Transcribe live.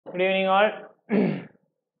Good evening all.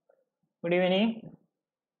 Good evening.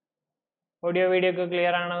 Audio video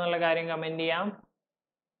clear ആണെന്നുള്ള കാര്യം comment ചെയ്യാം.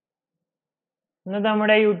 ഇന്നത്തെ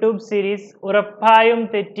നമ്മുടെ യൂട്യൂബ് സീരീസ് ഉറപ്പായും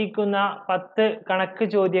തെറ്റിക്കുന്ന 10 കണക്ക്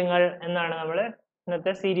ചോദ്യങ്ങൾ എന്നാണ് നമ്മൾ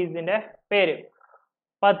ഇന്നത്തെ സീരീസിന്റെ പേര്.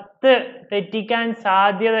 10 തെറ്റിക്കാൻ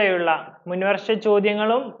സാധ്യതയുള്ള മുൻവർഷ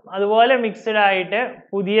ചോദ്യങ്ങളും അതുപോലെ മിക്സ്ഡ് ആയിട്ട്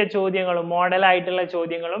പുതിയ ചോദ്യങ്ങളും മോഡൽ ആയിട്ടുള്ള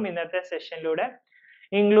ചോദ്യങ്ങളും ഇന്നത്തെ സെഷനിലൂടെ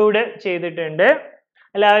ഇൻക്ലൂഡ് ചെയ്തിട്ടുണ്ട്.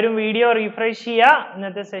 എല്ലാവരും വീഡിയോ റീഫ്രഷ് ചെയ്യുക.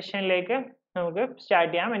 ഇന്നത്തെ സെഷനിലേക്ക് നമുക്ക് സ്റ്റാർട്ട്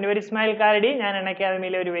ചെയ്യാം. എൻ്റെ പേര് ഇസ്മായിൽ കാലടി. ഞാൻ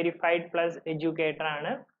അൺഅക്കാദമിയിലെ ഒരു വെരിഫൈഡ് പ്ലസ് എഡ്യൂക്കേറ്റർ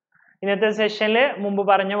ആണ്. ഇന്നത്തെ സെഷനിൽ മുമ്പ്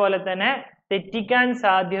പറഞ്ഞ പോലെ തന്നെ തെറ്റിക്കാൻ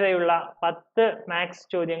സാധ്യതയുള്ള 10 മാത്സ്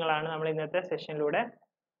ചോദ്യങ്ങളാണ് നമ്മൾ ഇന്നത്തെ സെഷനിലൂടെ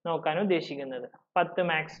നോക്കാൻ ഉദ്ദേശിക്കുന്നത്. 10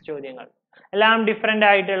 മാത്സ് ചോദ്യങ്ങൾ എല്ലാം ഡിഫറെൻ്റ്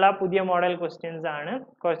ആയിട്ടുള്ള പുതിയ മോഡൽ ക്വസ്റ്റ്യൻസ് ആണ്.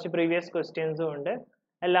 കുറച്ച് പ്രീവിയസ് ക്വസ്റ്റ്യൻസും ഉണ്ട്.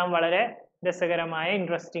 എല്ലാം വളരെ രസകരമായ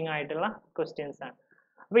ഇൻട്രസ്റ്റിംഗ് ആയിട്ടുള്ള ക്വസ്റ്റ്യൻസ് ആണ്.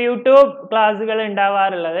 അപ്പോൾ യൂട്യൂബ് ക്ലാസ്സുകൾ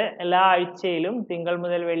ഉണ്ടാവാറുള്ളത് എല്ലാ ആഴ്ചയിലും തിങ്കൾ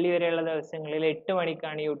മുതൽ വെള്ളി വരെയുള്ള ദിവസങ്ങളിൽ 8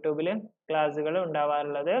 മണിക്കാണ് യൂട്യൂബിൽ ക്ലാസ്സുകൾ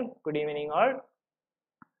ഉണ്ടാവാറുള്ളത്. Good evening all.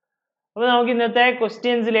 അപ്പോൾ നമുക്ക് ഇന്നത്തെ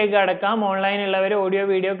ക്വസ്റ്റ്യൻസിലേക്ക് കടക്കാം. ഓൺലൈൻ ഉള്ളവർ ഓഡിയോ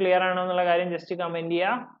വീഡിയോ ക്ലിയർ ആണോ എന്നുള്ള കാര്യം ജസ്റ്റ് കമന്റ്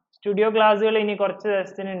ചെയ്യുക. സ്റ്റുഡിയോ ക്ലാസ്സുകൾ ഇനി കുറച്ച്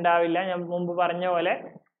ദിവസത്തിന് ഉണ്ടാവില്ല. ഞാൻ മുമ്പ് പറഞ്ഞ പോലെ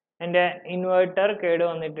എൻ്റെ ഇൻവേർട്ടർ കേട്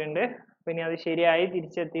വന്നിട്ടുണ്ട്. പിന്നെ അത് ശരിയായി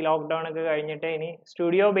തിരിച്ചെത്തി. ലോക്ക്ഡൗൺ ഒക്കെ കഴിഞ്ഞിട്ട് ഇനി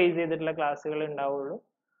സ്റ്റുഡിയോ ബേസ് ചെയ്തിട്ടുള്ള ക്ലാസ്സുകൾ ഉണ്ടാവുള്ളൂ.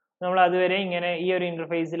 നമ്മൾ അതുവരെ ഇങ്ങനെ ഈ ഒരു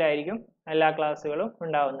ഇന്റർഫേസിലായിരിക്കും എല്ലാ ക്ലാസ്സുകളും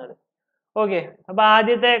ഉണ്ടാവുന്നത്. ഓക്കെ, അപ്പോൾ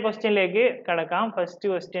ആദ്യത്തെ ക്വസ്റ്റ്യനിലേക്ക് കടക്കാം. ഫസ്റ്റ്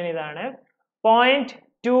ക്വസ്റ്റ്യൻ ഇതാണ്.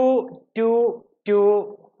 0.222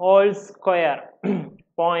 whole square.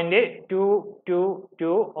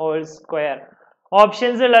 0.222 whole square.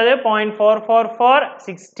 Options ഉള്ളത് 0.444,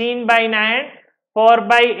 16/9,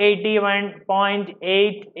 4/81,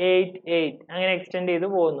 0.888 അങ്ങനെ എക്സ്റ്റെൻഡ് ചെയ്ത്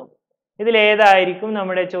പോകുന്നു. ഇതിൽ ഏതായിരിക്കും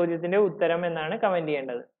നമ്മുടെ ചോദ്യത്തിന്റെ ഉത്തരം എന്നാണ് കമന്റ്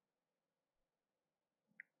ചെയ്യേണ്ടത്.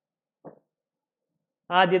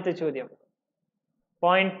 ആദ്യത്തെ ചോദ്യം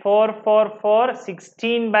 0.444,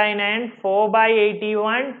 16/9,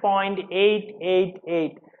 4/81,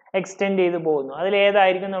 0.888 എക്സ്റ്റെൻഡ് ചെയ്ത് പോകുന്നു. അതിൽ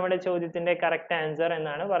ഏതായിരിക്കും നമ്മുടെ ചോദ്യത്തിന്റെ കറക്റ്റ് ആൻസർ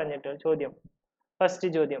എന്നാണ് പറഞ്ഞിട്ട് ചോദ്യം. ഫസ്റ്റ്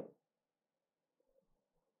ചോദ്യം.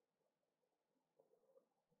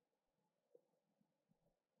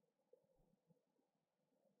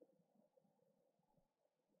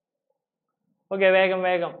 ഓക്കെ, വേഗം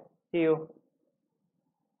വേഗം ചെയ്യൂ.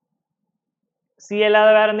 സി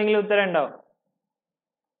അല്ലാതെ വേറെ എന്തെങ്കിലും ഉത്തരം ഉണ്ടോ?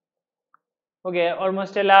 ഓക്കെ,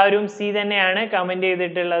 ഓൾമോസ്റ്റ് എല്ലാവരും സി തന്നെയാണ് കമന്റ്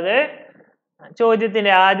ചെയ്തിട്ടുള്ളത്.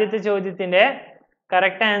 ആദ്യത്തെ ചോദ്യത്തിന്റെ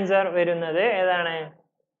കറക്റ്റ് ആൻസർ വരുന്നത് ഏതാണ്?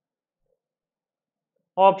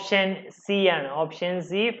 ഓപ്ഷൻ സി ആണ്. ഓപ്ഷൻ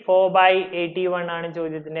സി 4/81 ആണ്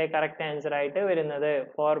ചോദ്യത്തിന്റെ കറക്റ്റ് ആൻസർ ആയിട്ട് വരുന്നത്.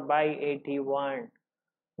 4/81,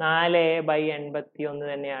 4/81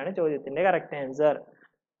 തന്നെയാണ് ചോദ്യത്തിന്റെ കറക്റ്റ് ആൻസർ.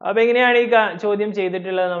 അപ്പൊ എങ്ങനെയാണ് ഈ ചോദ്യം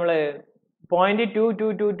ചെയ്തിട്ടുള്ളത്? നമ്മള്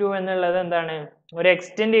 0.2222 എന്നുള്ളത് എന്താണ്? ഒരു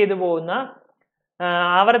എക്സ്റ്റെൻഡ് ചെയ്തു പോകുന്ന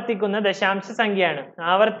ആവർത്തിക്കുന്ന ദശാംശ സംഖ്യയാണ്.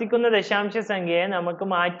 ആവർത്തിക്കുന്ന ദശാംശ സംഖ്യയെ നമുക്ക്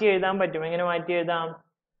മാറ്റി എഴുതാൻ പറ്റും. എങ്ങനെ മാറ്റി എഴുതാം?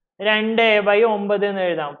 2/9 എന്ന്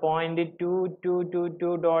എഴുതാം.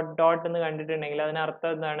 0.2222 എന്ന് കണ്ടിട്ടുണ്ടെങ്കിൽ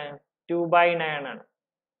അതിനർത്ഥം എന്താണ്? 2/9 ആണ്.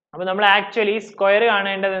 അപ്പൊ നമ്മൾ ആക്ച്വലി സ്ക്വയർ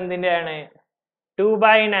കാണേണ്ടത് എന്തിന്റെയാണ്?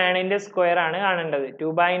 2/9ന്റെ സ്ക്വയർ ആണ് കാണേണ്ടത്.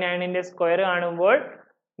 2/9ന്റെ സ്ക്വയർ കാണുമ്പോൾ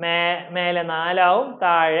മേലെ 4 ആവും,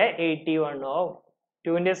 താഴെ 81 ആവും.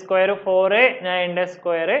 2ന്റെ സ്ക്വയർ 4, 9ന്റെ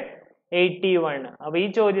സ്ക്വയർ 81. അപ്പൊ ഈ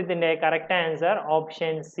ചോദ്യത്തിന്റെ correct answer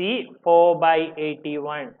option C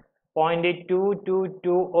 4/81.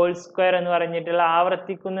 0.222 whole square എന്ന് പറഞ്ഞിട്ടുള്ള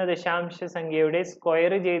ആവർത്തിക്കുന്ന ദശാംശ സംഖ്യയുടെ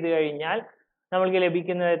സ്ക്വയർ ചെയ്ത് കഴിഞ്ഞാൽ നമ്മൾക്ക്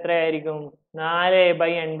ലഭിക്കുന്നത് എത്രയായിരിക്കും?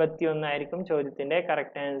 4/81 ആയിരിക്കും ചോദ്യത്തിന്റെ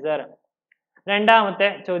കറക്റ്റ് ആൻസർ. രണ്ടാമത്തെ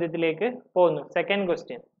ചോദ്യത്തിലേക്ക് പോകുന്നു. Second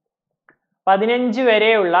question. 15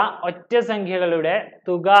 വരെയുള്ള ഒറ്റ സംഖ്യകളുടെ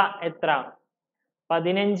തുക എത്ര?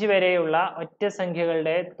 15 വരെയുള്ള ഒറ്റ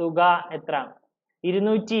സംഖ്യകളുടെ തുക എത്ര?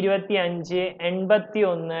 225,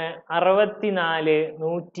 81, 64,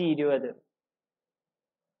 120.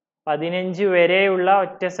 15 വരെയുള്ള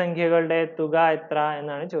ഒറ്റ സംഖ്യകളുടെ തുക എത്ര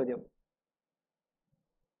എന്നാണ് ചോദ്യം.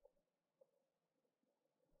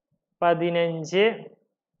 15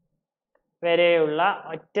 വരെയുള്ള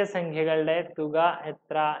ഒറ്റ സംഖ്യകളുടെ തുക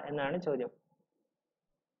എത്ര എന്നാണ് ചോദ്യം.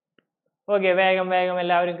 ഓക്കെ, വേഗം വേഗം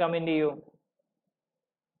എല്ലാവരും കമന്റ് ചെയ്യൂ.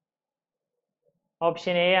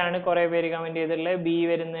 ഓപ്ഷൻ എ ആണ് കുറെ പേര് കമന്റ് ചെയ്തിട്ടുള്ളത്. ബി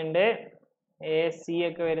വരുന്നുണ്ട്, എ, സി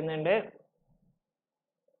ഒക്കെ വരുന്നുണ്ട്.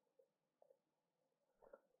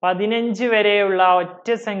 15 വരെയുള്ള ഒറ്റ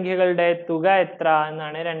സംഖ്യകളുടെ തുക എത്ര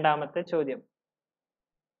എന്നാണ് രണ്ടാമത്തെ ചോദ്യം.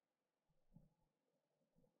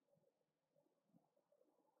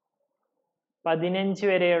 15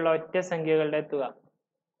 വരെയുള്ള ഒറ്റ സംഖ്യകളുടെ തുക.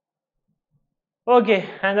 Okay,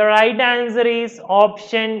 and the right answer is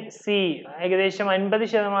option C. ഏകദേശം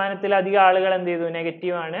 50%-ലധികം ആളുകൾ എന്ത് ചെയ്തു?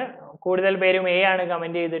 നെഗറ്റീവ് ആണ്. കൂടുതൽ പേരും A ആണ്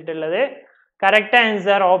കമന്റ് ചെയ്തിട്ടുള്ളത്. കറക്റ്റ്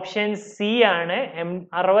ആൻസർ ഓപ്ഷൻ സി ആണ്.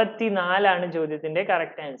 64 ആണ് ചോദ്യത്തിന്റെ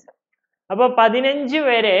കറക്റ്റ് ആൻസർ. അപ്പോൾ 15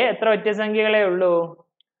 വരെ എത്ര ഒറ്റസംഖ്യകളേ ഉള്ളൂ?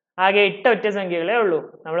 ആകെ 8 ഒറ്റസംഖ്യകളേ ഉള്ളൂ.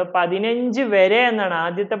 നമ്മൾ 15 വരെ എന്നാണ്,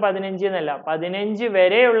 ആദ്യത്തെ 15 എന്നല്ല, 15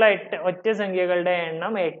 വരെയുള്ള ഒറ്റസംഖ്യകളുടെ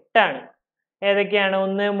എണ്ണം 8 ആണ്. ഏതൊക്കെയാണ്?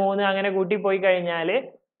 1, 3 അങ്ങനെ കൂട്ടി പോയി കഴിഞ്ഞാൽ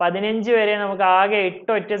 15 വരെ നമുക്ക് ആകെ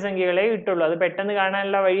 8 ഒറ്റസംഖ്യകളെ കിട്ടുള്ളൂ. അത് പെട്ടെന്ന്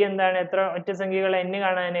കാണാനുള്ള വഴി എന്താണ്? എത്ര ഒറ്റസംഖ്യകൾ n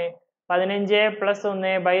കാണാന് 15 +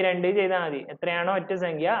 1/2 ചെയ്താൽ മതി. എത്രയാണോ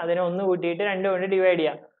ഒറ്റസംഖ്യ അതിനെ 1 കൂട്ടിയിട്ട് 2 കൊണ്ട് ഡിവൈഡ്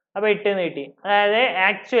ചെയ്യാം. അപ്പൊ 8 എന്ന് കിട്ടി. അതായത്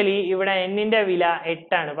ആക്ച്വലി ഇവിടെ n-ന്റെ വില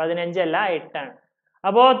 8 ആണ്, 15 അല്ല 8 ആണ്.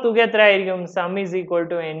 അപ്പോ തുക എത്ര ആയിരിക്കും? Some is equal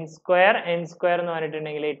to n square. n square എന്ന്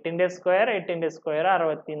പറഞ്ഞിട്ടുണ്ടെങ്കിൽ 8-ന്റെ സ്ക്വയർ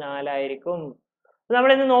 64 ആയിരിക്കും. നമ്മൾ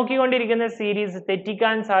ഇന്ന് നോക്കിക്കൊണ്ടിരിക്കുന്ന സീരീസ്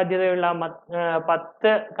തെറ്റിക്കാൻ സാധ്യതയുള്ള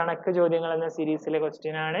 10 കണക്ക് ചോദ്യങ്ങൾ എന്ന സീരീസിലെ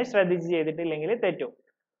ക്വസ്റ്റ്യൻ ആണ്. ശ്രദ്ധിച്ച് ചെയ്തിട്ടില്ലെങ്കിൽ തെറ്റും.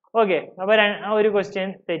 ഓക്കെ, അപ്പൊ ഒരു ക്വസ്റ്റ്യൻ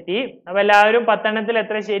തെറ്റി. അപ്പൊ എല്ലാവരും 10 എണ്ണത്തിൽ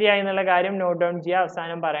എത്ര ശരിയായി എന്നുള്ള കാര്യം നോട്ട് ഡൗൺ ചെയ്യുക,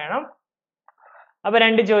 അവസാനം പറയണം. അപ്പൊ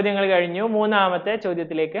 2 ചോദ്യങ്ങൾ കഴിഞ്ഞു. മൂന്നാമത്തെ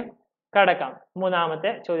ചോദ്യത്തിലേക്ക് കടക്കാം.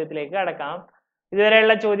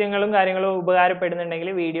 ഇതുവരെയുള്ള ചോദ്യങ്ങളും കാര്യങ്ങളും ഉപകാരപ്പെടുന്നുണ്ടെങ്കിൽ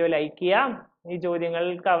വീഡിയോ ലൈക്ക് ചെയ്യാം. ഈ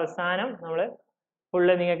ചോദ്യങ്ങൾക്ക് അവസാനം നമ്മൾ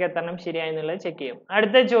ഫുള്ള് നിങ്ങൾക്ക് എത്ര എണ്ണം ശരിയായി എന്നുള്ളത് ചെക്ക് ചെയ്യും.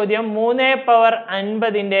 അടുത്ത ചോദ്യം,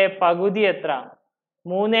 3/50-ന്റെ പകുതി എത്ര?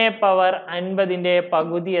 3/50-ന്റെ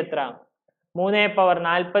പകുതി എത്ര?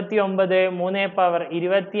 3/49,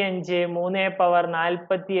 3/25,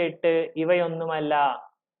 3/48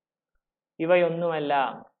 ഇവയൊന്നുമല്ല.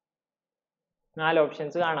 4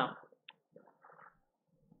 ഓപ്ഷൻസ് കാണാം.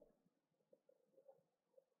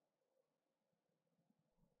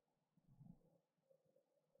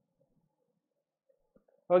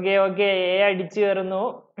 ഓക്കെ, എ അടിച്ചു കയറുന്നു.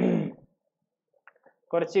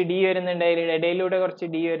 കുറച്ച് ഡി വരുന്നുണ്ട്, ഇടയിലൂടെ കുറച്ച്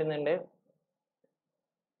ഡി വരുന്നുണ്ട്.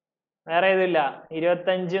 വേറെ ഏതുമില്ല.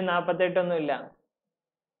 25, 48 ഒന്നുമില്ല.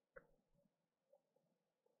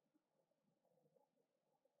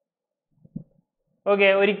 ഓക്കെ,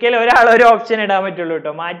 ഒരിക്കലും ഒരാൾ ഒരു ഓപ്ഷൻ ഇടാൻ പറ്റുള്ളൂ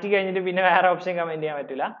കേട്ടോ. മാറ്റി കഴിഞ്ഞിട്ട് പിന്നെ വേറെ ഓപ്ഷൻ കമന്റ് ചെയ്യാൻ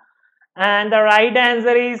പറ്റില്ല. And the right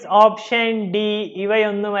answer is option D,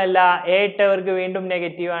 ഇവയൊന്നുമല്ല. A ഇട്ടവർക്ക് വീണ്ടും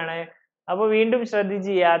നെഗറ്റീവ് ആണ്. അപ്പൊ വീണ്ടും ശ്രദ്ധിച്ച്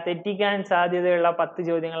ചെയ്യുക, തെറ്റിക്കാൻ സാധ്യതയുള്ള 10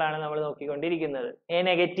 ചോദ്യങ്ങളാണ് നമ്മൾ നോക്കിക്കൊണ്ടിരിക്കുന്നത്. എ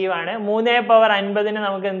നെഗറ്റീവ് ആണ്. 3/50-ന്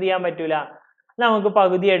നമുക്ക് എന്ത് ചെയ്യാൻ പറ്റൂല? നമുക്ക്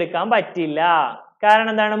പകുതി എടുക്കാൻ പറ്റില്ല. കാരണം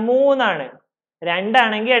എന്താണ്? 3 ആണ്. 2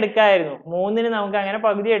 ആണെങ്കിൽ എടുക്കായിരുന്നു. 3-ന് നമുക്ക് അങ്ങനെ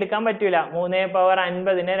പകുതി എടുക്കാൻ പറ്റൂല.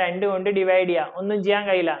 3/50-നെ 2 കൊണ്ട് ഡിവൈഡ് ചെയ്യാം. ഒന്നും ചെയ്യാൻ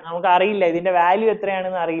കഴിയില്ല. നമുക്ക് അറിയില്ല ഇതിന്റെ വാല്യൂ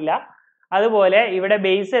എത്രയാണെന്ന് അറിയില്ല. അതുപോലെ ഇവിടെ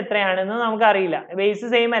ബേസ് എത്രയാണെന്ന് നമുക്ക് അറിയില്ല. ബേസ്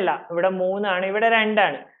സെയിം അല്ല. ഇവിടെ 3 ആണ്, ഇവിടെ 2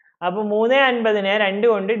 ആണ്. അപ്പൊ 3/50-നെ 2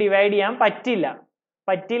 കൊണ്ട് ഡിവൈഡ് ചെയ്യാൻ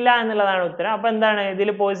പറ്റില്ല എന്നുള്ളതാണ് ഉത്തരം. അപ്പൊ എന്താണ് ഇതിൽ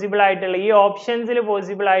പോസിബിൾ ആയിട്ടുള്ള, ഈ ഓപ്ഷൻസിൽ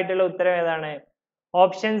പോസിബിൾ ആയിട്ടുള്ള ഉത്തരം ഏതാണ്?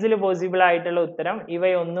 ഓപ്ഷൻസിൽ പോസിബിൾ ആയിട്ടുള്ള ഉത്തരം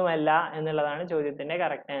ഇവയൊന്നുമല്ല എന്നുള്ളതാണ് ചോദ്യത്തിന്റെ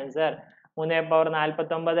കറക്റ്റ് ആൻസർ.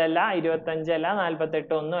 3/49 അല്ല, 25 അല്ല,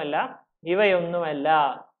 48 ഒന്നുമല്ല, ഇവയൊന്നുമല്ല.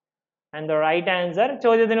 ആൻഡ് ദ റൈറ്റ് ആൻസർ,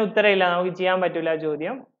 ചോദ്യത്തിന് ഉത്തരമില്ല, നമുക്ക് ചെയ്യാൻ പറ്റില്ല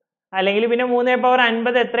ചോദ്യം. അല്ലെങ്കിൽ പിന്നെ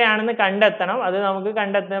 3/50 എത്രയാണെന്ന് കണ്ടെത്തണം. അത് നമുക്ക്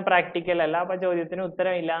കണ്ടെത്തുന്ന പ്രാക്ടിക്കൽ അല്ല. അപ്പൊ ചോദ്യത്തിന്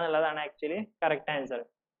ഉത്തരമില്ല എന്നുള്ളതാണ് ആക്ച്വലി കറക്റ്റ് ആൻസർ.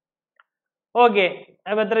 ഓക്കെ,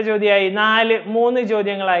 അപ്പൊ എത്ര ചോദ്യമായി? 3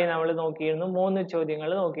 ചോദ്യങ്ങളായി നമ്മൾ നോക്കിയിരുന്നു. 3 ചോദ്യങ്ങൾ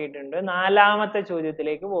നോക്കിയിട്ടുണ്ട്. 4ാമത്തെ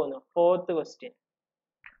ചോദ്യത്തിലേക്ക് പോകുന്നു. 4th question.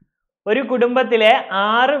 ഒരു കുടുംബത്തിലെ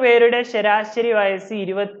 6 പേരുടെ ശരാശരി വയസ്സ്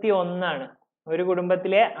 21 ആണ്. ഒരു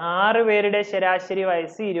കുടുംബത്തിലെ 6 പേരുടെ ശരാശരി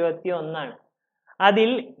വയസ്സ് 21 ആണ്. അതിൽ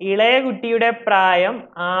ഇളയ കുട്ടിയുടെ പ്രായം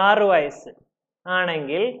 6 വയസ്സ്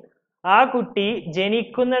ആണെങ്കിൽ ആ കുട്ടി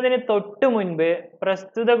ജനിക്കുന്നതിന് തൊട്ടു മുൻപ്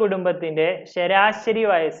പ്രസ്തുത കുടുംബത്തിന്റെ ശരാശരി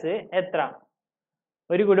വയസ്സ് എത്ര?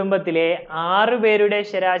 ഒരു കുടുംബത്തിലെ 6 പേരുടെ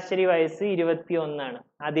ശരാശരി വയസ്സ് 21 ആണ്.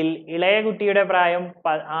 അതിൽ ഇളയ കുട്ടിയുടെ പ്രായം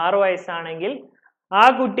 6 വയസ്സാണെങ്കിൽ ആ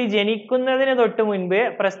കുട്ടി ജനിക്കുന്നതിന് തൊട്ടു മുൻപ്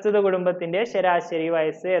പ്രസ്തുത കുടുംബത്തിന്റെ ശരാശരി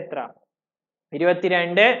വയസ്സ് എത്ര?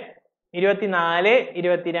 22, 24,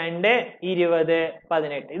 22, 20,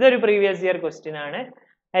 18. ഇതൊരു പ്രീവിയസ് ഇയർ ക്വസ്റ്റ്യൻ ആണ്.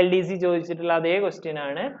 LDC ചോദിച്ചിട്ടുള്ള അതേ ക്വസ്റ്റ്യൻ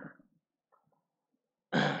ആണ്.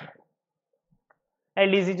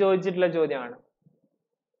 LDC ചോദിച്ചിട്ടുള്ള ചോദ്യമാണ്.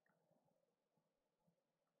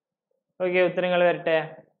 ഓക്കെ, ഉത്തരങ്ങൾ വരട്ടെ.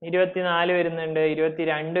 24 വരുന്നുണ്ട്,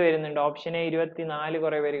 22 വരുന്നുണ്ട്. ഓപ്ഷൻ എ 24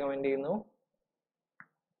 കുറെ പേര് കമന്റ് ചെയ്യുന്നു.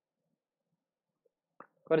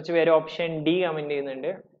 കുറച്ച് പേര് ഓപ്ഷൻ ഡി കമന്റ്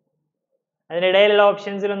ചെയ്യുന്നുണ്ട്. അതിനിടയിലുള്ള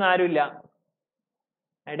ഓപ്ഷൻസിലൊന്നും ആരുമില്ല.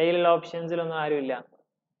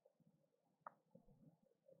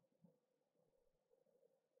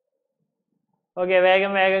 ഓക്കെ,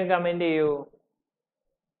 വേഗം കമന്റ് ചെയ്യൂ.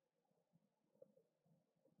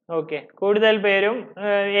 ഓക്കെ, കൂടുതൽ പേരും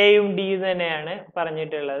എയും ഡിയും തന്നെയാണ്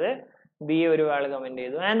പറഞ്ഞിട്ടുള്ളത്. ബി ഒരുപാട് കമന്റ്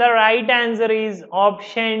ചെയ്തു. And the right answer is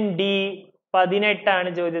option D 18 ആണ്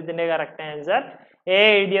ചോദ്യത്തിന്റെ കറക്റ്റ് ആൻസർ. എ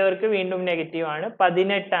എഴുതിയവർക്ക് വീണ്ടും നെഗറ്റീവ് ആണ്.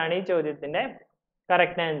 18 ആണ് ഈ ചോദ്യത്തിന്റെ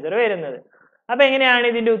കറക്റ്റ് ആൻസർ വരുന്നത്. അപ്പൊ എങ്ങനെയാണ്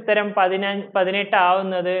ഇതിന്റെ ഉത്തരം 18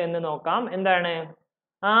 ആവുന്നത് എന്ന് നോക്കാം. എന്താണ്?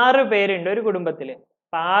 6 പേരുണ്ട് ഒരു കുടുംബത്തില്.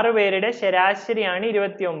 അപ്പൊ 6 പേരുടെ ശരാശരിയാണ്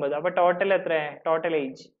 29. അപ്പൊ ടോട്ടൽ എത്ര? ടോട്ടൽ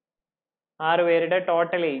ഏജ് 6 പേരുടെ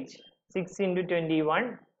ടോട്ടൽ ഏജ് 6 × 21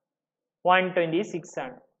 126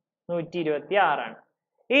 ആണ്, 126 ആണ്.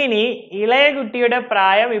 ഇനി ഇളയ കുട്ടിയുടെ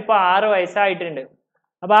പ്രായം ഇപ്പൊ 6 വയസ്സായിട്ടുണ്ട്.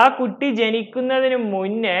 അപ്പൊ ആ കുട്ടി ജനിക്കുന്നതിന്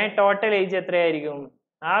മുന്നേ ടോട്ടൽ ഏജ് എത്രയായിരിക്കും?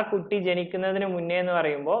 ആ കുട്ടി ജനിക്കുന്നതിന് മുന്നേ എന്ന്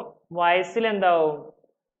പറയുമ്പോൾ വയസ്സിൽ എന്താവും?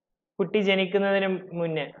 കുട്ടി ജനിക്കുന്നതിന്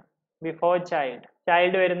മുന്നേ, ബിഫോർ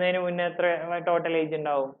ചൈൽഡ് വരുന്നതിന് മുന്നേ എത്ര ടോട്ടൽ ഏജ്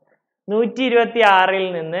ഉണ്ടാവും? 126ൽ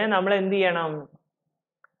നിന്ന് നമ്മൾ എന്ത് ചെയ്യണം?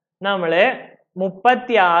 നമ്മള്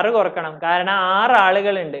 36 കുറക്കണം. കാരണം 6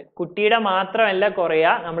 ആളുകളുണ്ട്. കുട്ടിയുടെ മാത്രമല്ല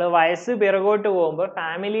കുറയുക, നമ്മൾ വയസ്സ് പിറകോട്ട് പോകുമ്പോൾ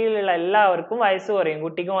ഫാമിലിയിലുള്ള എല്ലാവർക്കും വയസ്സ് കുറയും,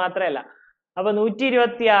 കുട്ടിക്ക് മാത്രമല്ല. അപ്പൊ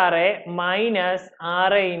 126 മൈനസ്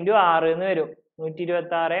 6 × 6 എന്ന് വരും.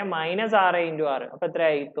 126 മൈനസ് 6 × 6 അപ്പൊ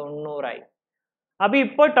എത്രയായി? 90 ആയി. അപ്പൊ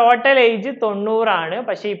ഇപ്പൊ ടോട്ടൽ ഏജ് 90 ആണ്.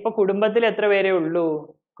 പക്ഷെ ഇപ്പൊ കുടുംബത്തിൽ എത്ര പേരേ ഉള്ളൂ?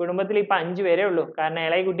 കുടുംബത്തിൽ ഇപ്പൊ 5 പേരേ ഉള്ളൂ. കാരണം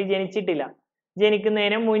ഇളയ കുട്ടി ജനിച്ചിട്ടില്ല,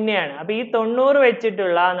 ജനിക്കുന്നതിന് മുന്നേ ആണ്. അപ്പൊ ഈ 90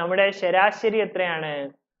 വെച്ചിട്ടുള്ള നമ്മുടെ ശരാശരി എത്രയാണ്?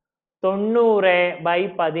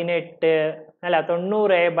 90/18 അല്ല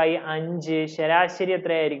 90/5. ശരാശരി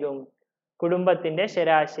എത്രയായിരിക്കും? കുടുംബത്തിന്റെ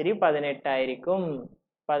ശരാശരി 18 ആയിരിക്കും.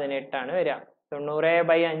 18 ആണ് വരിക.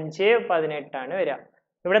 90/5 18 ആണ് വരിക.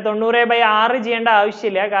 ഇവിടെ 90/6 ചെയ്യേണ്ട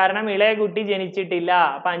ആവശ്യമില്ല, കാരണം ഇളയ കുട്ടി ജനിച്ചിട്ടില്ല.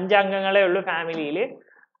 അപ്പൊ 5 അംഗങ്ങളെ ഉള്ളൂ ഫാമിലിയിൽ.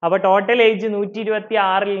 അപ്പൊ ടോട്ടൽ ഏജ്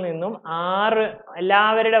 126ൽ നിന്നും 6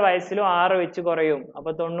 എല്ലാവരുടെ വയസ്സിലും 6 വെച്ച് കുറയും. അപ്പൊ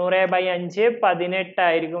 90/5 18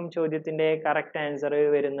 ആയിരിക്കും ചോദ്യത്തിന്റെ കറക്റ്റ് ആൻസർ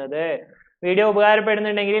വരുന്നത്. വീഡിയോ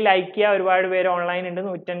ഉപകാരപ്പെടുന്നുണ്ടെങ്കിൽ ലൈക്ക് ചെയ്യുക. ഒരുപാട് പേര് ഓൺലൈൻ ഉണ്ട്,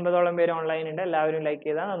 150ഓളം പേര് ഓൺലൈൻ ഉണ്ട്. എല്ലാവരും ലൈക്ക്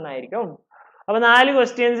ചെയ്താൽ നന്നായിരിക്കും. അപ്പൊ 4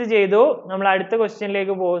 ക്വസ്റ്റ്യൻസ് ചെയ്തു. നമ്മൾ അടുത്ത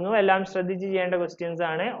ക്വസ്റ്റ്യനിലേക്ക് പോകുന്നു. എല്ലാം ശ്രദ്ധിച്ച് ചെയ്യേണ്ട ക്വസ്റ്റ്യൻസ്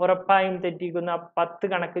ആണ്. ഉറപ്പായും തെറ്റിക്കുന്ന 10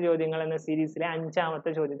 കണക്ക് ചോദ്യങ്ങൾ എന്ന സീരീസിലെ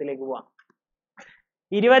 5ാമത്തെ ചോദ്യത്തിലേക്ക് പോവാം.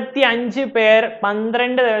 25 പേർ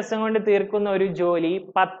 12 ദിവസം കൊണ്ട് തീർക്കുന്ന ഒരു ജോലി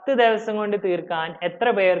 10 ദിവസം കൊണ്ട് തീർക്കാൻ എത്ര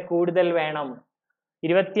പേർ കൂടുതൽ വേണം?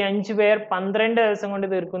 25 പേർ 12 ദിവസം കൊണ്ട്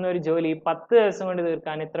തീർക്കുന്ന ഒരു ജോലി 10 ദിവസം കൊണ്ട്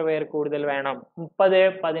തീർക്കാൻ എത്ര പേർ കൂടുതൽ വേണം? 30,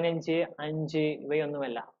 15, 5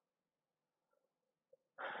 ഇവയൊന്നുമല്ല.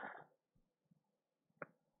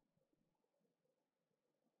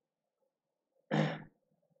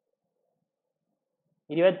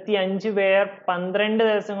 ഇരുപത്തിയഞ്ച് പേർ 12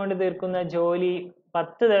 ദിവസം കൊണ്ട് തീർക്കുന്ന ജോലി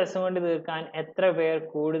 10 ദിവസം കൊണ്ട് തീർക്കാൻ എത്ര പേർ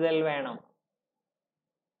കൂടുതൽ വേണം?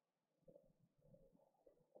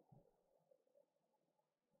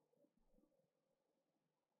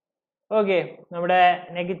 ഓക്കെ, നമ്മുടെ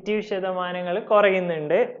നെഗറ്റീവ് ശതമാനങ്ങൾ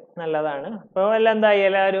കുറയുന്നുണ്ട്, നല്ലതാണ്. അപ്പോൾ എന്തായി,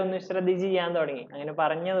 എല്ലാവരും ഒന്ന് ശ്രദ്ധിച്ച് ചെയ്യാൻ തുടങ്ങി. അങ്ങനെ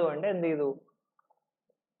പറഞ്ഞത് കൊണ്ട് എന്ത് ചെയ്തു,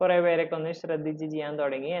 കുറെ പേരൊക്കെ ഒന്ന് ശ്രദ്ധിച്ച് ചെയ്യാൻ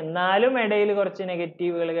തുടങ്ങി. എന്നാലും ഇടയിൽ കുറച്ച്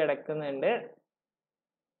നെഗറ്റീവുകൾ കിടക്കുന്നുണ്ട്.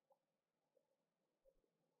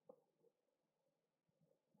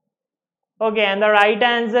 Okay, and the right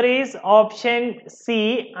answer is option C.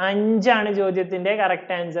 5 ആണ് ചോദ്യത്തിന്റെ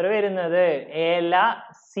കറക്റ്റ് ആൻസർ വരുന്നത്. എ അല്ല,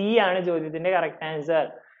 സി ആണ് ചോദ്യത്തിന്റെ കറക്റ്റ് ആൻസർ.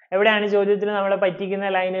 എവിടെയാണ് ചോദ്യത്തിൽ നമ്മളെ പറ്റിക്കുന്ന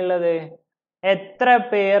ലൈൻ ഉള്ളത്? എത്ര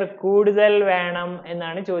പേർ കൂടുതൽ വേണം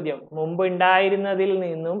എന്നാണ് ചോദ്യം. മുമ്പ് ഉണ്ടായിരുന്നതിൽ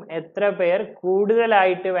നിന്നും എത്ര പേർ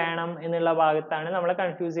കൂടുതലായിട്ട് വേണം എന്നുള്ള ഭാഗത്താണ് നമ്മളെ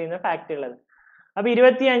കൺഫ്യൂസ് ചെയ്യുന്ന ഫാക്ട് ഉള്ളത്. അപ്പൊ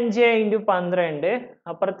 25 × 12,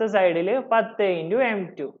 അപ്പുറത്തെ സൈഡിൽ 10 ×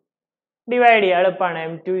 m2 ഡിവൈഡ് ചെയ്യുക, എളുപ്പമാണ്.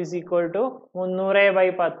 m2 =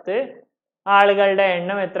 300/10. ആളുകളുടെ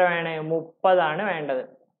എണ്ണം എത്ര വേണേ? 30 ആണ് വേണ്ടത്.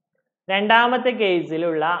 രണ്ടാമത്തെ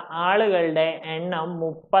കേസിലുള്ള ആളുകളുടെ എണ്ണം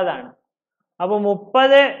 30 ആണ്. അപ്പൊ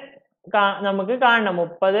 30 നമുക്ക് കാണണം,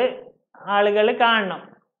 30 ആളുകൾ കാണണം.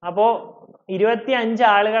 അപ്പോ 25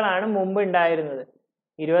 ആളുകളാണ് മുമ്പ് ഉണ്ടായിരുന്നത്.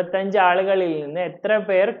 25 ആളുകളിൽ നിന്ന് എത്ര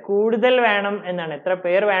പേർ കൂടുതൽ വേണം എന്നാണ്. എത്ര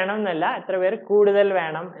പേർ വേണം എന്നല്ല, എത്ര പേർ കൂടുതൽ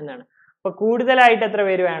വേണം എന്നാണ്. അപ്പൊ കൂടുതലായിട്ട് എത്ര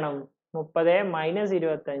പേര് വേണം? 30 - 25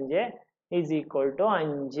 = 5. 30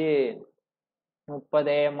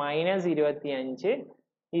 - 25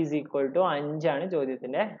 = 5 ആണ്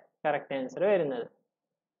ചോദ്യത്തിന്റെ കറക്റ്റ് ആൻസർ വരുന്നത്.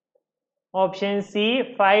 ഓപ്ഷൻ സി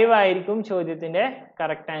 5 ആയിരിക്കും ചോദ്യത്തിന്റെ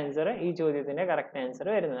കറക്റ്റ് ആൻസർ, ഈ ചോദ്യത്തിന്റെ കറക്റ്റ് ആൻസർ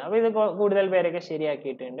വരുന്നത്. അപ്പൊ ഇത് കൂടുതൽ പേരൊക്കെ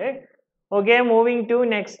ശരിയാക്കിയിട്ടുണ്ട്. Okay, moving to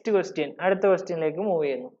next question. അടുത്ത ക്വസ്റ്റ്യനിലേക്ക് മൂവ്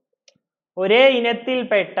ചെയ്യുന്നു. ഒരേ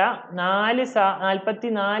ഇനത്തിൽപ്പെട്ട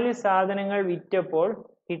 44 സാധനങ്ങൾ വിറ്റപ്പോൾ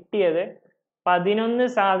കിട്ടിയത് 11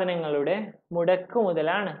 സാധനങ്ങളുടെ മുടക്ക്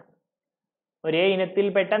മുതലാണ്. ഒരേ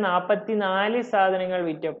ഇനത്തിൽപ്പെട്ട 44 സാധനങ്ങൾ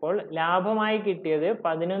വിറ്റപ്പോൾ ലാഭമായി കിട്ടിയത്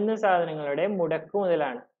 11 സാധനങ്ങളുടെ മുടക്ക്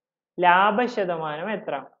മുതലാണ്. ലാഭശതമാനം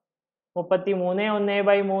എത്ര? 33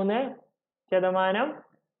 1/3 ശതമാനം,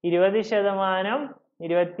 20%,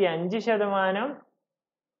 25%,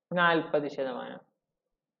 40%.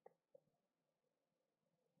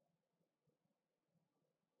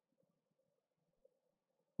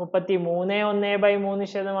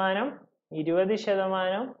 33.1/3%,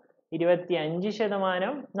 20%,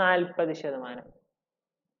 25%, 40%.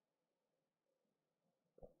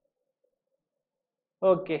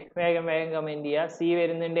 ഓക്കെ, വേഗം കമന്റ് ചെയ്യുക. സി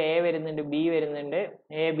വരുന്നുണ്ട്, എ വരുന്നുണ്ട്, ബി വരുന്നുണ്ട്.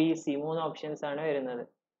 എ, ബി, സി 3 ഓപ്ഷൻസ് ആണ് വരുന്നത്.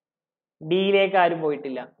 ഡിയിലേക്ക് ആരും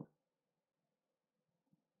പോയിട്ടില്ല.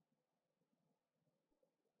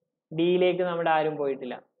 ഡിയിലേക്ക് നമ്മുടെ ആരും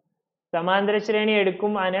പോയിട്ടില്ല. സമാന്തര ശ്രേണി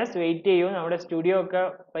എടുക്കും അനസ്, വെയിറ്റ് ചെയ്യും. നമ്മുടെ സ്റ്റുഡിയോ ഒക്കെ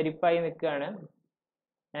പരിപ്പായി നിൽക്കുകയാണ്.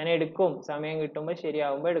 ഞാൻ എടുക്കും, സമയം കിട്ടുമ്പോൾ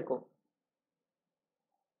ശരിയാവുമ്പോൾ എടുക്കും.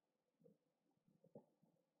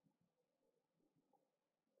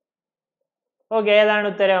 ഓക്കെ, ഏതാണ്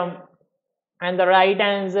ഉത്തരം? And the right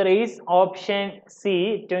answer is option C,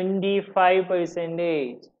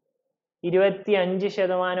 25%.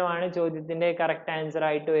 25% ചോദ്യത്തിന്റെ കറക്റ്റ് ആൻസർ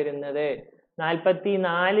ആയിട്ട് വരുന്നത്.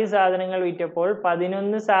 44 സാധനങ്ങൾ വിറ്റപ്പോൾ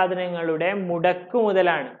 11 സാധനങ്ങളുടെ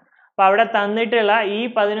മുടക്കുമുതലാണ്. അപ്പൊ അവിടെ തന്നിട്ടുള്ള ഈ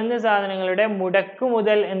 11 സാധനങ്ങളുടെ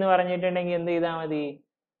മുടക്കുമുതൽ എന്ന് പറഞ്ഞിട്ടുണ്ടെങ്കിൽ എന്ത് ചെയ്താൽ മതി?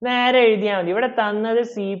 നേരെ എഴുതിയാൽ മതി. ഇവിടെ തന്നത്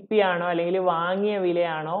CP ആണോ അല്ലെങ്കിൽ വാങ്ങിയ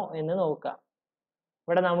വിലയാണോ എന്ന് നോക്കാം.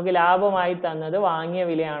 ഇവിടെ നമുക്ക് ലാഭമായി തന്നത് വാങ്ങിയ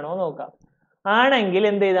വിലയാണോ നോക്കാം. ആണെങ്കിൽ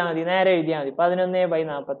എന്ത് ചെയ്താൽ മതി? നേരെ എഴുതിയാൽ മതി. 11/44 ×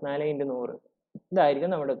 100.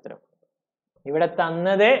 ഇതായിരിക്കും നമ്മുടെ ഉത്തരം. ഇവിടെ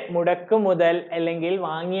തന്നത് മുടക്കുമുതൽ അല്ലെങ്കിൽ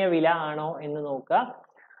വാങ്ങിയ വില ആണോ എന്ന് നോക്കുക.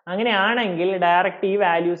 അങ്ങനെയാണെങ്കിൽ ഡയറക്റ്റ് ഈ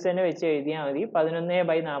വാല്യൂസ് തന്നെ വെച്ച് എഴുതിയാൽ മതി.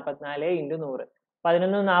 11/44 × 100.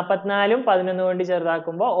 11 44ഉം 11 കൊണ്ട്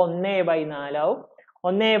ചെറുതാക്കുമ്പോൾ 1/4 ആവും.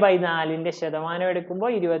 1/4ന്റെ ശതമാനം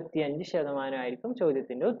എടുക്കുമ്പോൾ 25% ആയിരിക്കും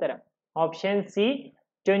ചോദ്യത്തിന്റെ ഉത്തരം. ഓപ്ഷൻ സി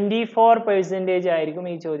 24% ആയിരിക്കും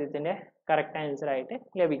ഈ ചോദ്യത്തിന്റെ കറക്റ്റ് ആൻസർ ആയിട്ട്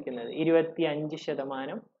ലഭിക്കുന്നത്.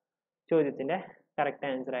 25% ചോദ്യത്തിന്റെ കറക്റ്റ്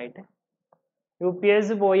ആൻസർ ആയിട്ട്. UPS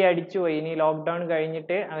പോയി അടിച്ചുപോയി. ഇനി ലോക്ക്ഡൗൺ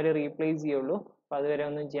കഴിഞ്ഞിട്ട് അവർ റീപ്ലേസ് ചെയ്യുള്ളൂ. അപ്പൊ അതുവരെ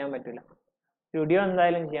ഒന്നും ചെയ്യാൻ പറ്റില്ല. സ്റ്റുഡിയോ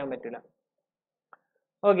എന്തായാലും ചെയ്യാൻ പറ്റില്ല.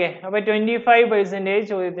 ഓക്കെ, അപ്പൊ 25%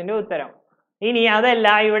 ചോദ്യത്തിന്റെ ഉത്തരം. ഇനി അതല്ല,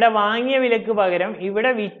 ഇവിടെ വാങ്ങിയ വിലക്ക് പകരം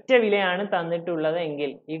ഇവിടെ വിറ്റ വിലയാണ് തന്നിട്ടുള്ളത്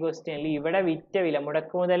എങ്കിൽ, ഈ ക്വസ്റ്റ്യനിൽ ഇവിടെ വിറ്റ വില,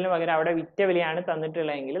 മുടക്കുമുതലിന് പകരം അവിടെ വിറ്റ വിലയാണ്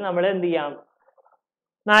തന്നിട്ടുള്ളതെങ്കിൽ നമ്മൾ എന്ത് ചെയ്യാം?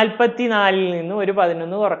 44ൽ നിന്ന് ഒരു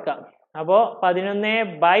 11 കുറക്കാം. അപ്പോ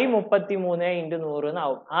 11/33 × 100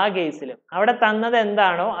 എന്നാവും. ആ കേസിൽ അവിടെ തന്നത്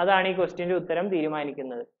എന്താണോ അതാണ് ഈ ക്വസ്റ്റ്യന്റെ ഉത്തരം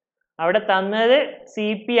തീരുമാനിക്കുന്നത്. അവിടെ തന്നത്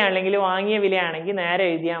CP അല്ലെങ്കിൽ വാങ്ങിയ വിലയാണെങ്കിൽ നേരെ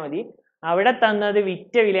എഴുതിയാൽ മതി. അവിടെ തന്നത്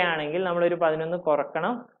വിറ്റ വിലയാണെങ്കിൽ നമ്മളൊരു 11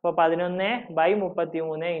 കുറക്കണം. അപ്പോൾ 11/33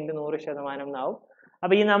 × 100% എന്നാവും.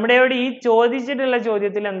 അപ്പൊ ഈ നമ്മുടെയോട് ഈ ചോദിച്ചിട്ടുള്ള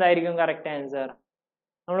ചോദ്യത്തിൽ എന്തായിരിക്കും കറക്റ്റ് ആൻസർ?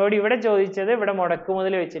 നമ്മളോട് ഇവിടെ ചോദിച്ചത് ഇവിടെ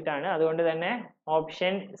മുടക്കുമുതൽ വെച്ചിട്ടാണ്. അതുകൊണ്ട് തന്നെ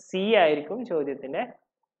ഓപ്ഷൻ സി ആയിരിക്കും ചോദ്യത്തിന്റെ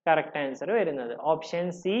കറക്റ്റ് ആൻസർ വരുന്നത്. ഓപ്ഷൻ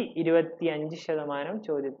സി 25%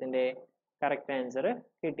 ചോദ്യത്തിന്റെ കറക്റ്റ് ആൻസർ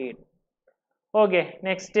കിട്ടിയിട്ട്. ഓക്കെ,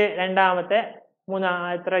 നെക്സ്റ്റ് രണ്ടാമത്തെ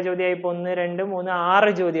എത്ര ചോദ്യമായി? 1, 2, 3, 6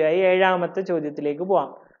 ചോദ്യമായി. 7ാമത്തെ ചോദ്യത്തിലേക്ക് പോവാം.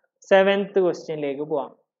 7th ക്വസ്റ്റ്യനിലേക്ക്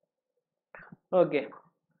പോവാം. ഓക്കെ,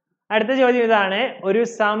 അടുത്ത ചോദ്യം ഇതാണ്. ഒരു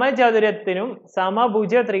സമചതുരത്തിനും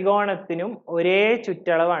സമഭുജ ത്രികോണത്തിനും ഒരേ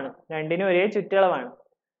ചുറ്റളവാണ്. രണ്ടിനും ഒരേ ചുറ്റളവാണ്.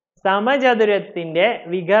 സമചതുരത്തിന്റെ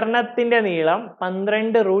വികർണത്തിന്റെ നീളം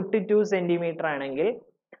 12√2 സെന്റിമീറ്റർ ആണെങ്കിൽ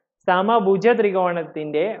സമഭുജ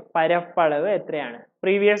ത്രികോണത്തിന്റെ പരപ്പളവ് എത്രയാണ്?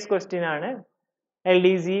 പ്രീവിയസ് ക്വസ്റ്റ്യൻ ആണ്.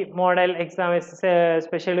 LDC model exam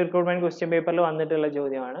special recruitment question പേപ്പറിൽ വന്നിട്ടുള്ള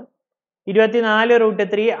ചോദ്യമാണ്.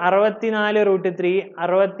 24√3, 64√3,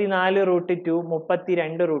 64√2,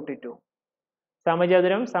 32√2.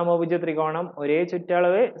 സമചതുരം സമഭുജ ത്രികോണം ഒരേ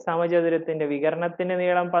ചുറ്റളവ്. സമചതുരത്തിന്റെ വികർണത്തിന്റെ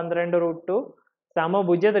നീളം 12√2.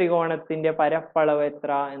 സമഭുജ ത്രികോണത്തിന്റെ പരപ്പളവ്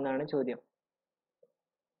എത്ര എന്നാണ് ചോദ്യം.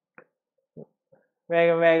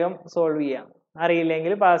 വേഗം സോൾവ് ചെയ്യാം.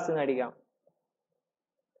 അറിയില്ലെങ്കിൽ പാസ് നടിക്കാം.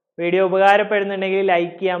 വീഡിയോ ഉപകാരപ്പെടുന്നുണ്ടെങ്കിൽ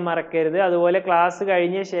ലൈക്ക് ചെയ്യാൻ മറക്കരുത്. അതുപോലെ ക്ലാസ്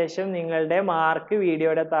കഴിഞ്ഞ ശേഷം നിങ്ങളുടെ മാർക്ക്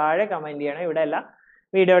വീഡിയോയുടെ താഴെ കമന്റ് ചെയ്യണം. ഇവിടെ അല്ല,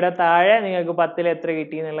 വീഡിയോയുടെ താഴെ നിങ്ങൾക്ക് 10ൽ എത്ര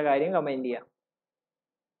കിട്ടി എന്നുള്ള കാര്യം കമന്റ് ചെയ്യാം.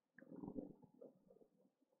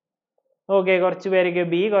 ഓക്കെ, കുറച്ച് പേർക്ക്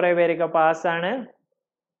ബി, കുറെ പേരൊക്കെ പാസ്സാണ്.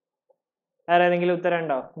 വേറെ ഏതെങ്കിലും ഉത്തരം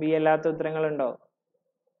ഉണ്ടോ? ബി അല്ലാത്ത ഉത്തരങ്ങളുണ്ടോ?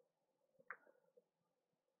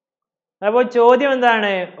 അപ്പോൾ ചോദ്യം എന്താണ്?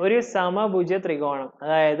 ഒരു സമഭുജ ത്രികോണം,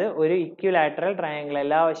 അതായത് ഒരു ഇക്വിലാറ്ററൽ ട്രയാങ്കിൾ,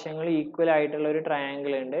 എല്ലാ വശങ്ങളും ഈക്വൽ ആയിട്ടുള്ള ഒരു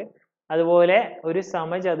ട്രയാങ്കിൾ ഉണ്ട്. അതുപോലെ ഒരു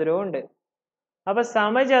സമചതുരവും ഉണ്ട്. അപ്പൊ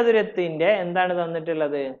സമചതുരത്തിന്റെ എന്താണ്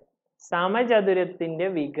തന്നിട്ടുള്ളത്? സമചതുരത്തിന്റെ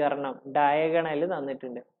വികർണം ഡയഗണൽ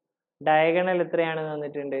തന്നിട്ടുണ്ട്. ഡയഗണൽ എത്രയാണ്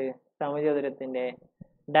തന്നിട്ടുണ്ട്? സമചതുരത്തിന്റെ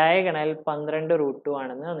ഡയഗണൽ 12√2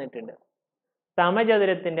 ആണെന്ന് തന്നിട്ടുണ്ട്.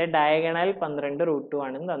 സമചതുരത്തിന്റെ ഡയഗണൽ 12√2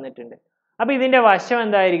 ആണെന്ന് തന്നിട്ടുണ്ട്. അപ്പൊ ഇതിന്റെ വശം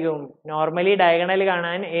എന്തായിരിക്കും? നോർമലി ഡയഗണൽ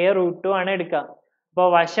കാണാൻ A√2 ആണ് എടുക്കുക. അപ്പോൾ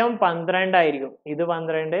വശം 12 ആയിരിക്കും. ഇത്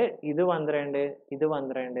 12, ഇത് 12, ഇത്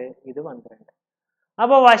 12, ഇത് 12.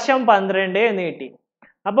 അപ്പോൾ വശം 12 എന്ന് കിട്ടി.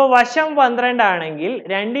 അപ്പോൾ വശം 12 ആണെങ്കിൽ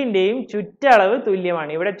രണ്ടിന്റെയും ചുറ്റളവ്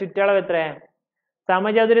തുല്യമാണ്. ഇവിടെ ചുറ്റളവ് എത്രയാണ്?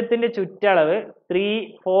 സമചതുരത്തിന്റെ ചുറ്റളവ്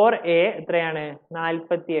 4a എത്രയാണ്?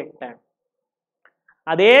 48 ആണ്.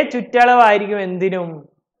 അതേ ചുറ്റളവായിരിക്കും എന്തിനും?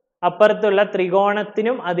 അപ്പുറത്തുള്ള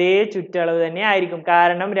ത്രികോണത്തിനും അതേ ചുറ്റളവ് തന്നെ ആയിരിക്കും.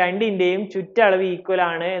 കാരണം രണ്ടിന്റെയും ചുറ്റളവ് ഈക്വൽ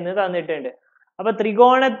ആണ് എന്ന് തന്നിട്ടുണ്ട്. അപ്പൊ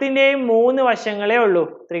ത്രികോണത്തിന്റെയും 3 വശങ്ങളേ ഉള്ളൂ.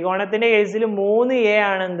 ത്രികോണത്തിന്റെ കേസിൽ 3a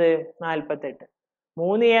ആണ് എന്ത്? 48.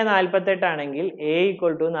 3a 48 ആണെങ്കിൽ a =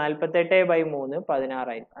 48/3 16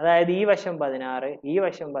 ആയിരിക്കും. അതായത് ഈ വശം 16, ഈ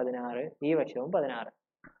വശം 16, ഈ വശവും 16.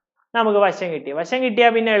 നമുക്ക് വശം കിട്ടി. വശം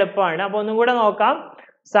കിട്ടിയാൽ പിന്നെ എളുപ്പമാണ്. അപ്പൊ ഒന്നും കൂടെ നോക്കാം.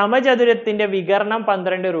 സമചതുരത്തിന്റെ വികർണം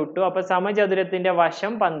 12√2. അപ്പൊ സമചതുരത്തിന്റെ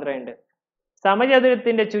വശം 12.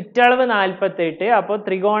 സമചതുരത്തിന്റെ ചുറ്റളവ് 48. അപ്പോൾ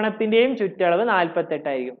ത്രികോണത്തിന്റെയും ചുറ്റളവ് 48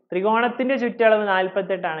 ആയിരിക്കും. ത്രികോണത്തിന്റെ ചുറ്റളവ്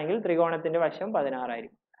 48 ആണെങ്കിൽ ത്രികോണത്തിന്റെ വശം 16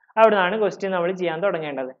 ആയിരിക്കും. അവിടെ നിന്നാണ് ക്വസ്റ്റ്യൻ നമ്മൾ ചെയ്യാൻ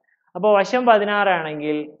തുടങ്ങേണ്ടത്. അപ്പോൾ വശം 16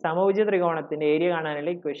 ആണെങ്കിൽ സമഭുജ ത്രികോണത്തിന്റെ ഏരിയ കാണാനുള്ള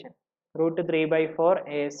ഇക്വേഷൻ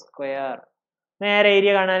 √3/4a². നേരെ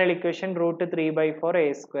ഏരിയ കാണാനുള്ള ഇക്വേഷൻ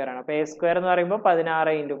 √3/4a² ആണ്. അപ്പോൾ a² എന്ന് പറയുമ്പോൾ 16 ×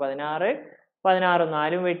 16, 16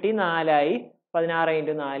 4 വെട്ടി 4 ആയി. 16 ×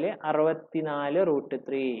 4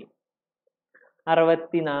 64√3.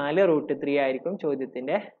 64√3 ആയിരിക്കും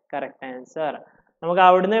ചോദ്യത്തിന്റെ കറക്റ്റ് ആൻസർ. നമുക്ക്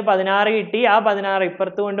അവിടുന്ന് 16 കിട്ടി. ആ 16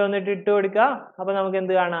 ഇപ്പുറത്ത് കൊണ്ടുവന്നിട്ട് ഇട്ട് കൊടുക്കുക. അപ്പൊ നമുക്ക്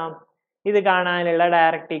എന്ത് കാണാം? ഇത് കാണാനുള്ള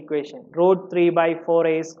ഡയറക്റ്റ് ഇക്വേഷൻ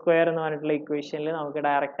 √3/4a² എന്ന് പറഞ്ഞിട്ടുള്ള ഇക്വേഷനിൽ നമുക്ക്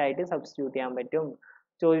ഡയറക്റ്റ് ആയിട്ട് സബ്സ്റ്റിറ്റ്യൂട്ട് ചെയ്യാൻ പറ്റും.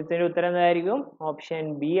 ചോദ്യത്തിന്റെ ഉത്തരം എന്തായിരിക്കും? ഓപ്ഷൻ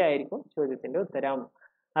ബി ആയിരിക്കും ചോദ്യത്തിന്റെ ഉത്തരം.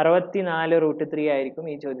 64√3 ആയിരിക്കും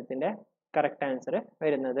ഈ ചോദ്യത്തിന്റെ കറക്റ്റ് ആൻസർ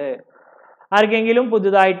വരുന്നത്. ആർക്കെങ്കിലും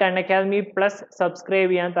പുതുതായിട്ട് അൺഅക്കാദമി പ്ലസ് സബ്സ്ക്രൈബ്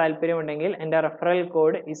ചെയ്യാൻ താല്പര്യമുണ്ടെങ്കിൽ എൻ്റെ റെഫറൽ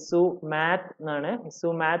കോഡ് ISUMATH എന്നാണ്.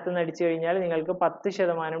 ISUMATH എന്ന് അടിച്ചു കഴിഞ്ഞാൽ നിങ്ങൾക്ക്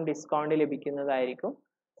 10% ഡിസ്കൗണ്ട് ലഭിക്കുന്നതായിരിക്കും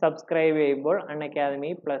സബ്സ്ക്രൈബ് ചെയ്യുമ്പോൾ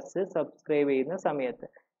അൺഅക്കാദമി പ്ലസ് സബ്സ്ക്രൈബ് ചെയ്യുന്ന സമയത്ത്.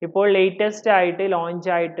 ഇപ്പോൾ ലേറ്റസ്റ്റ് ആയിട്ട് ലോഞ്ച്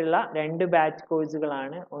ആയിട്ടുള്ള 2 ബാച്ച്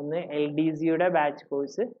കോഴ്സുകളാണ്. ഒന്ന് LDCയുടെ ബാച്ച്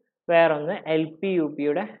കോഴ്സ്, വേറൊന്ന്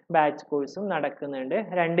LP/UPയുടെ ബാച്ച് കോഴ്സും നടക്കുന്നുണ്ട്.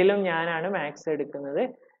 രണ്ടിലും ഞാനാണ് മാത്സ് എടുക്കുന്നത്.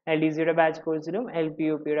 LDCയുടെ ബാച്ച് കോഴ്സിലും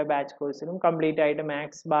LP/UPയുടെ ബാച്ച് കോഴ്സിലും കംപ്ലീറ്റ് ആയിട്ട്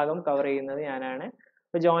മാത്സ് ഭാഗം കവർ ചെയ്യുന്നത് ഞാനാണ്.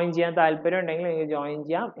 അപ്പോൾ ജോയിൻ ചെയ്യാൻ താല്പര്യം ഉണ്ടെങ്കിൽ നിങ്ങൾക്ക് ജോയിൻ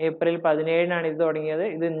ചെയ്യാം. ഏപ്രിൽ 17 ഇത് തുടങ്ങിയത്.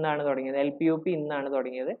 ഇത് ഇന്നാണ് തുടങ്ങിയത്. LP/UP ഇന്നാണ്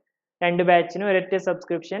തുടങ്ങിയത്. 2 ബാച്ചിനും ഒരൊറ്റ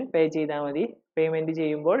സബ്സ്ക്രിപ്ഷൻ പേ ചെയ്താൽ മതി. പേയ്മെന്റ്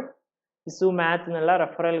ചെയ്യുമ്പോൾ ISUMATH എന്നുള്ള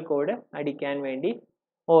റെഫറൽ കോഡ് അടിക്കാൻ വേണ്ടി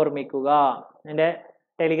ഓർമ്മിക്കുക. എൻ്റെ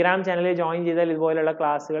ടെലിഗ്രാം ചാനലിൽ ജോയിൻ ചെയ്താൽ ഇതുപോലുള്ള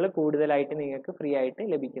ക്ലാസ്സുകൾ കൂടുതലായിട്ട് നിങ്ങൾക്ക് ഫ്രീ ആയിട്ട്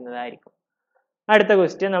ലഭിക്കുന്നതായിരിക്കും. അടുത്ത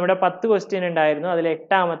ക്വസ്റ്റ്യൻ, നമ്മുടെ 10 ക്വസ്റ്റ്യൻ ഉണ്ടായിരുന്നു. അതിൽ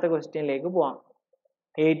 8ാമത്തെ ക്വസ്റ്റ്യനിലേക്ക് പോവാം.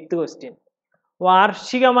 8th question.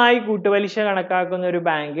 വാർഷികമായി കൂട്ടുപലിശ കണക്കാക്കുന്ന ഒരു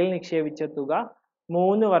ബാങ്കിൽ നിക്ഷേപിച്ച തുക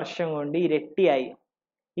 3 വർഷം കൊണ്ട് ഇരട്ടിയായി.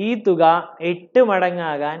 ഈ തുക 8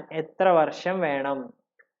 മടങ്ങാകാൻ എത്ര വർഷം വേണം?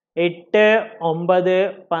 8, 9,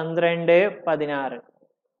 12, 16.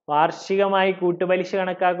 വാർഷികമായി കൂട്ടുപലിശ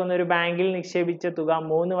കണക്കാക്കുന്ന ഒരു ബാങ്കിൽ നിക്ഷേപിച്ച തുക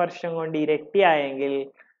 3 വർഷം കൊണ്ട് ഇരട്ടിയായെങ്കിൽ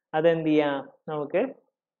അതെന്ത് ചെയ്യാം? നമുക്ക്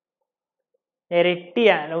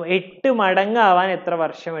ഇരട്ടിയാണോ 8 മടങ്ങാവാൻ എത്ര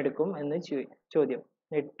വർഷം എടുക്കും എന്ന് ചോദ്യം.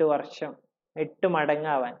 8 വർഷം, 8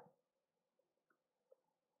 മടങ്ങാവാൻ.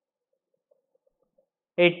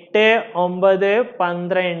 8, 9,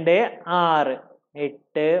 12, 6.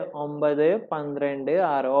 8, 9, 12,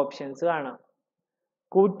 6 ഓപ്ഷൻസ് കാണാം.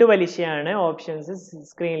 കൂട്ടുപലിശയാണ്. ഓപ്ഷൻസ്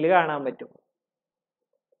സ്ക്രീനിൽ കാണാൻ പറ്റും.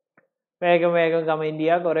 വേഗം വേഗം കമന്റ്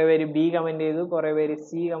ചെയ്യുക. കുറെ പേര് ബി കമന്റ് ചെയ്തു, കുറെ പേര്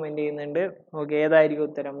സി കമന്റ് ചെയ്യുന്നുണ്ട്. ഓക്കെ, ഏതായിരിക്കും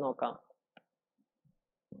ഉത്തരം നോക്കാം.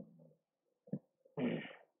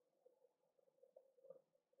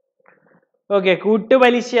 ഓക്കെ,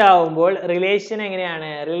 കൂട്ടുപലിശ ആവുമ്പോൾ റിലേഷൻ എങ്ങനെയാണ്?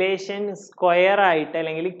 റിലേഷൻ സ്ക്വയർ ആയിട്ട്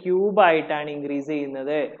അല്ലെങ്കിൽ ക്യൂബ് ആയിട്ടാണ് ഇൻക്രീസ്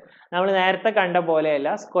ചെയ്യുന്നത്. നമ്മൾ നേരത്തെ കണ്ട പോലെയല്ല,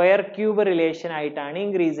 സ്ക്വയർ ക്യൂബ് റിലേഷൻ ആയിട്ടാണ്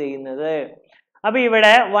ഇൻക്രീസ് ചെയ്യുന്നത്. അപ്പൊ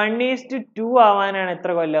ഇവിടെ 1:2 ആവാനാണ്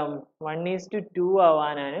എത്ര കൊല്ലം? 1:2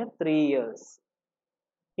 ആവാനാണ് 3 years.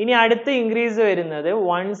 ഇനി അടുത്ത ഇൻക്രീസ് വരുന്നത്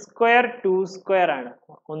 1 square 2 square ആണ്.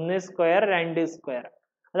 1 square 2 square.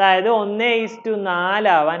 അതായത് 1:4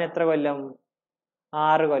 ആവാൻ എത്ര കൊല്ലം?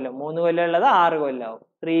 6 കൊല്ലം. 3 കൊല്ലം ഉള്ളത് 6 കൊല്ലമാവും.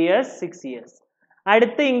 3 years 6 years.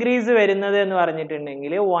 അടുത്ത ഇൻക്രീസ് വരുന്നത് എന്ന്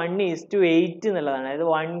പറഞ്ഞിട്ടുണ്ടെങ്കിൽ 1:8 എന്നുള്ളതാണ്. അതായത്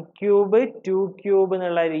 1 cube 2 cube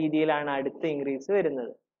എന്നുള്ള രീതിയിലാണ് അടുത്ത ഇൻക്രീസ്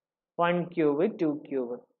വരുന്നത്. 1 cube 2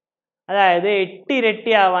 cube. അതായത് 8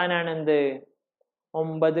 ഇരട്ടി ആവാനാണ് എന്ത്?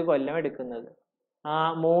 9 കൊല്ലം എടുക്കുന്നത്.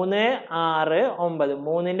 3, 6, 9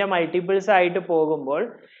 3ന്റെ മൾട്ടിപ്പിൾസ് ആയിട്ട് പോകുമ്പോൾ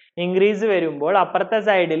ഇൻക്രീസ് വരുമ്പോൾ അപ്പുറത്തെ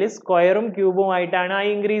സൈഡിൽ സ്ക്വയറും ക്യൂബും ആയിട്ടാണ് ആ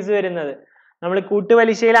ഇൻക്രീസ് വരുന്നത്. നമ്മൾ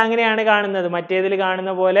കൂട്ടുപലിശയിൽ അങ്ങനെയാണ് കാണുന്നത്. മറ്റേതിൽ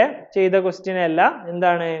കാണുന്ന പോലെ ചെയ്ത ക്വസ്റ്റ്യൻ അല്ല.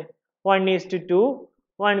 എന്താണ്? 1:2,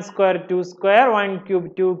 1 square 2 square 1 cube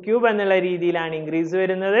 2 cube എന്നുള്ള രീതിയിലാണ് ഇൻക്രീസ്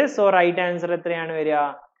വരുന്നത്. സോ റൈറ്റ് ആൻസർ എത്രയാണ് വരിക?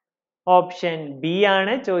 ഓപ്ഷൻ ബി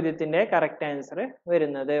ആണ് ചോദ്യത്തിന്റെ കറക്റ്റ് ആൻസർ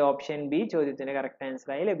വരുന്നത്. ഓപ്ഷൻ ബി ചോദ്യത്തിന്റെ കറക്റ്റ് ആൻസർ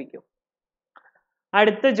ആയി ലഭിക്കും.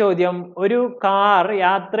 അടുത്ത ചോദ്യം, ഒരു കാർ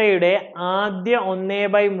യാത്രയുടെ ആദ്യ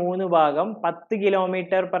 1/3 ഭാഗം 10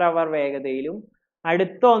 km/h വേഗതയിലും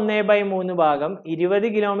അടുത്ത 1/3 ഭാഗം 20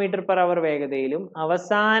 km/h വേഗതയിലും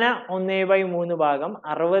അവസാന 1/3 ഭാഗം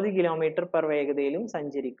 60 km/h വേഗതയിലും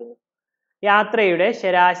സഞ്ചരിക്കുന്നു. യാത്രയുടെ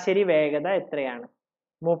ശരാശരി വേഗത എത്രയാണ്?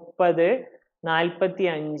 30,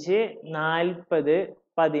 45, 40,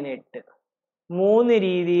 18. 3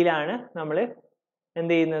 രീതിയിലാണ് നമ്മൾ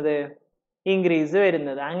എന്ത് ചെയ്യുന്നത്? ഇൻക്രീസ്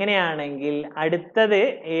വരുന്നത്. അങ്ങനെയാണെങ്കിൽ അടുത്തത്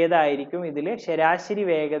ഏതായിരിക്കും? ഇതിൽ ശരാശരി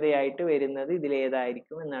വേഗതയായിട്ട് വരുന്നത് ഇതിൽ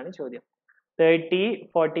ഏതായിരിക്കും എന്നാണ് ചോദ്യം. 30,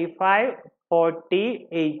 45, 40,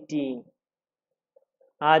 18.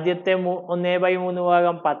 ആദ്യത്തെ 1/3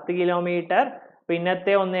 ഭാഗം 10 km,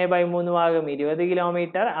 പിന്നത്തെ 1/3 ഭാഗം 20 km,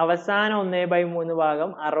 അവസാന 1/3 ഭാഗം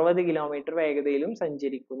 60 km വേഗതയിലും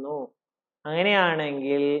സഞ്ചരിക്കുന്നു.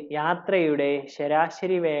 അങ്ങനെയാണെങ്കിൽ യാത്രയുടെ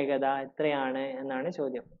ശരാശരി വേഗത എത്രയാണ് എന്നാണ്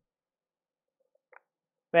ചോദ്യം.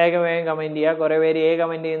 വേഗം കമന്റ് ചെയ്യുക. കുറെ പേര് എ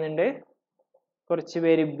കമന്റ് ചെയ്യുന്നുണ്ട്, കുറച്ച്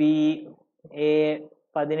പേര് ബി, എ,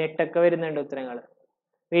 18 ഒക്കെ വരുന്നുണ്ട് ഉത്തരങ്ങൾ.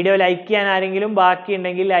 വീഡിയോ ലൈക്ക് ചെയ്യാൻ ആരെങ്കിലും ബാക്കി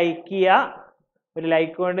ഉണ്ടെങ്കിൽ ലൈക്ക് ചെയ്യുക. ഒരു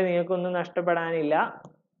ലൈക്ക് കൊണ്ട് നിങ്ങൾക്കൊന്നും നഷ്ടപ്പെടാനില്ല.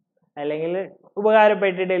 അല്ലെങ്കിൽ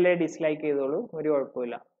ഉപകാരപ്പെട്ടിട്ടില്ലേ ഡിസ്ലൈക്ക് ചെയ്തോളൂ, ഒരു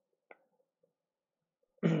കുഴപ്പമില്ല.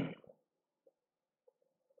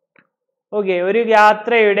 ഓക്കെ, ഒരു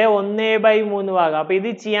യാത്രയുടെ 1/3 ഭാഗം. അപ്പൊ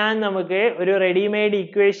ഇത് ചെയ്യാൻ നമുക്ക് ഒരു റെഡിമെയ്ഡ്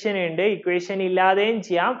ഇക്വേഷൻ ഉണ്ട്. ഇക്വേഷൻ ഇല്ലാതെയും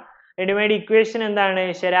ചെയ്യാം. റെഡിമെയ്ഡ് ഇക്വേഷൻ എന്താണ്?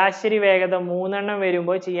 ശരാശരി വേഗത 3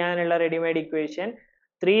 വരുമ്പോൾ ചെയ്യാനുള്ള readymade equation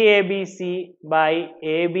 3abc by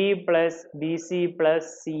ab plus bc plus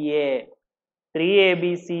ca.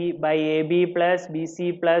 3abc by ab plus bc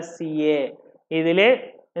plus ca. ഇതില്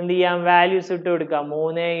എന്ത് ചെയ്യാം? വാല്യൂസ് ഇട്ട് കൊടുക്കാം.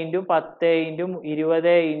 3 × 10 ×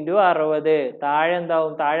 20 × 60. താഴെ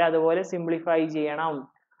എന്താവും? താഴെ അതുപോലെ സിംപ്ലിഫൈ ചെയ്യണം.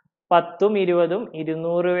 10ഉം 20ഉം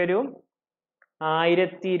 200 വരും.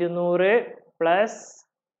 1200 പ്ലസ്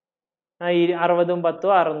 60ഉം 10ഉം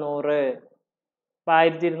 600.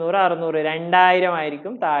 1200 600 2000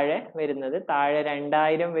 ആയിരിക്കും താഴെ വരുന്നത്. താഴെ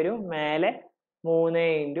 2000 വരും. മേലെ 3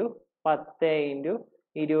 × 10 ×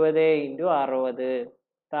 20 × 60.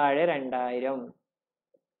 താഴെ 2000.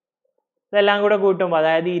 ഇതെല്ലാം കൂടെ കൂട്ടുമ്പോൾ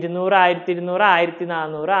അതായത് 200, 1200,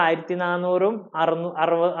 1400, 1400ഉം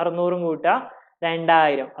 600ഉം കൂട്ടുക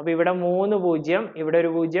 2000. അപ്പൊ ഇവിടെ 3 0, ഇവിടെ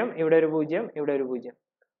ഒരു 0, ഇവിടെ ഒരു 0, ഇവിടെ ഒരു 0.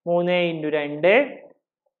 3 × 2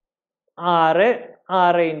 6,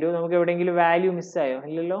 6 × നമുക്ക് എവിടെയെങ്കിലും വാല്യൂ മിസ്സായോ?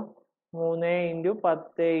 ഇല്ലല്ലോ. 3 ×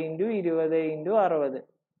 10 × 20 × 60.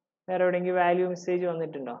 വേറെ എവിടെയെങ്കിലും വാല്യൂ മെസ്സേജ്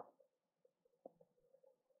വന്നിട്ടുണ്ടോ?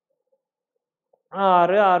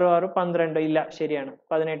 6, 6, 6, 12. ഇല്ല, ശരിയാണ്.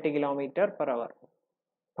 18 km/h. 36/2 വരും.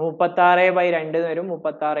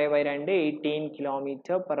 36/2 18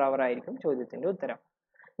 km/h ആയിരിക്കും ചോദ്യത്തിന്റെ ഉത്തരം.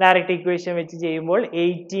 ഡയറക്റ്റ് ഇക്വേഷൻ വെച്ച് ചെയ്യുമ്പോൾ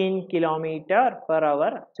 18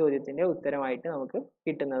 km/h ചോദ്യത്തിന്റെ ഉത്തരമായിട്ട് നമുക്ക്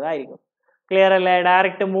കിട്ടുന്നതായിരിക്കും. ക്ലിയർ അല്ലേ?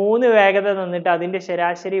 ഡയറക്റ്റ് 3 വേഗത തന്നിട്ട് അതിന്റെ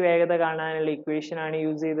ശരാശരി വേഗത കാണാനുള്ള ഇക്വേഷൻ ആണ്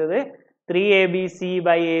യൂസ് ചെയ്തത്. 3abc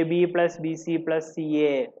by ab plus bc plus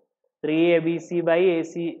ca. 3abc by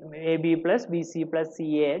ab plus bc plus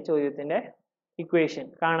ca ചോദ്യത്തിന്റെ ഇക്വേഷൻ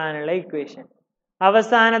കാണാനുള്ള ഇക്വേഷൻ.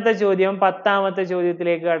 അവസാനത്തെ ചോദ്യം 10ാമത്തെ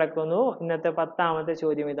ചോദ്യത്തിലേക്ക് കടക്കുന്നു. ഇന്നത്തെ 10ാമത്തെ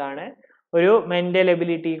ചോദ്യം ഇതാണ്. ഒരു മെന്റൽ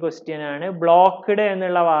എബിലിറ്റി ക്വസ്റ്റ്യൻ ആണ്. ബ്ലോക്ക്ഡ്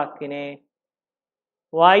എന്നുള്ള വാക്കിനെ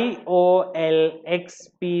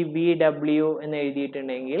YOLXPVW എന്ന്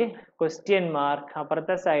എഴുതിയിട്ടുണ്ടെങ്കിൽ ക്വസ്റ്റ്യൻ മാർക്ക്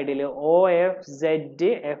അപ്പുറത്തെ സൈഡിൽ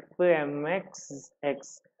OFZFMXX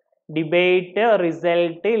debate,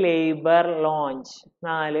 result, labour, launch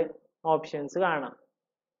 4 options കാണാം.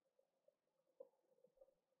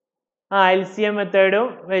 LCM മെത്തേഡും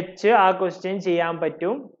വെച്ച് ആ ക്വസ്റ്റ്യൻ ചെയ്യാൻ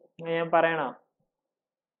പറ്റും. ഞാൻ പറയണോ?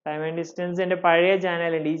 ടൈം ആൻഡ് ഡിസ്റ്റൻസ് എൻ്റെ പഴയ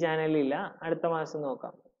ചാനലുണ്ട്, ഈ ചാനലില്ല. അടുത്ത മാസം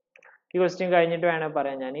നോക്കാം. ഈ ക്വസ്റ്റ്യൻ കഴിഞ്ഞിട്ട് വേണം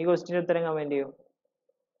പറയാൻ. ഞാൻ ഈ ക്വസ്റ്റ്യൻ ഉത്തരം കമന്റ് ചെയ്യൂ.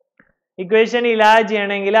 ഇക്വേഷൻ ഇല്ലാതെ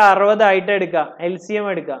ചെയ്യണമെങ്കിൽ 60 ആയിട്ട് എടുക്കാം. LCM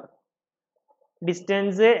എടുക്കാം.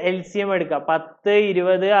 ഡിസ്റ്റൻസ് LCM എടുക്കാം. 10,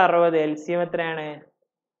 20, 60. LCM എത്രയാണ്?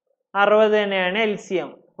 60 തന്നെയാണ് LCM.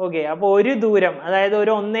 ഓക്കെ, അപ്പൊ ഒരു ദൂരം, അതായത്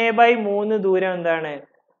ഒരു 1/3 ദൂരം എന്താണ്?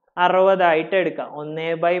 60 ആയിട്ട് എടുക്കാം.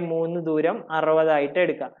 1/3 ദൂരം 60 ആയിട്ട്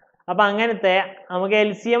എടുക്കാം. അപ്പൊ അങ്ങനത്തെ നമുക്ക്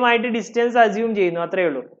LCM ആയിട്ട് ഡിസ്റ്റൻസ് അസ്യൂം ചെയ്യുന്നു, അത്രേ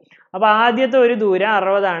ഉള്ളൂ. അപ്പൊ ആദ്യത്തെ ഒരു ദൂരം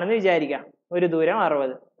 60 ആണെന്ന് വിചാരിക്കാം. ഒരു ദൂരം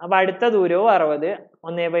 60. അപ്പൊ അടുത്ത ദൂരവും 60.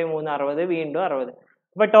 1/3 60, വീണ്ടും 60.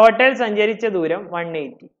 അപ്പൊ ടോട്ടൽ സഞ്ചരിച്ച ദൂരം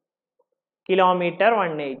 180 കിലോമീറ്റർ.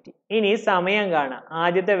 180. ഇനി സമയം കാണാം.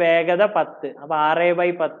 ആദ്യത്തെ വേഗത 10. അപ്പൊ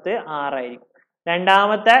 6/10 6 ആയിരിക്കും.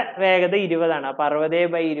 രണ്ടാമത്തെ വേഗത 20 ആണ്. അപ്പൊ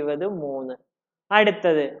 60/20 3.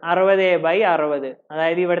 അടുത്തത് 60/60,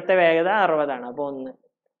 അതായത് ഇവിടുത്തെ വേഗത 60 ആണ്. അപ്പോൾ 1.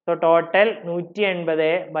 സോ ടോട്ടൽ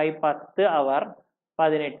 180/10 അവർ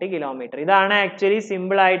 18 കിലോമീറ്റർ. ഇതാണ് ആക്ച്വലി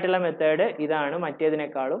സിമ്പിൾ ആയിട്ടുള്ള മെത്തേഡ്. ഇതാണ്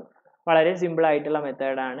മറ്റേതിനേക്കാളും വളരെ സിമ്പിൾ ആയിട്ടുള്ള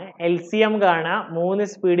മെത്തേഡാണ്. LCM കാണാം, 3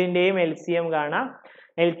 സ്പീഡിൻ്റെയും LCM കാണാം.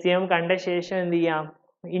 LCM കണ്ട ശേഷം എന്ത് ചെയ്യാം,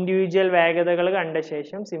 ഇൻഡിവിജ്വൽ വേഗതകൾ കണ്ട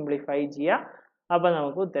ശേഷം സിംപ്ലിഫൈ ചെയ്യുക. അപ്പോൾ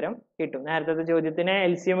നമുക്ക് ഉത്തരം കിട്ടും. നേരത്തെ ചോദ്യത്തിന്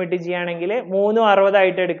LCM ഇട്ട് ചെയ്യുകയാണെങ്കിൽ 3 60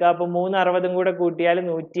 ആയിട്ട് എടുക്കുക. അപ്പോൾ 3 60 കൂടെ കൂട്ടിയാൽ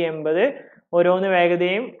 180. ഓരോന്ന്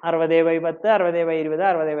വേഗതയും 60/10, 60/20,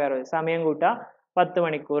 60/60. സമയം കൂട്ടുക 10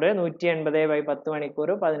 മണിക്കൂർ. 180/10 മണിക്കൂർ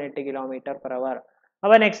 18 km/h.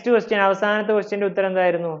 അപ്പോൾ നെക്സ്റ്റ് ക്വസ്റ്റ്യൻ, അവസാനത്തെ ക്വസ്റ്റ്യൻ്റെ ഉത്തരം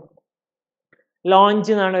എന്തായിരുന്നു?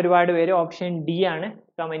 ലോഞ്ച് എന്നാണ് ഒരുപാട് പേര്. ഓപ്ഷൻ ഡി ആണ്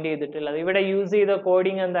കമന്റ് ചെയ്തിട്ടുള്ളത്. ഇവിടെ യൂസ് ചെയ്ത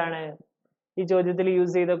കോഡിങ് എന്താണ്? ഈ ചോദ്യത്തിൽ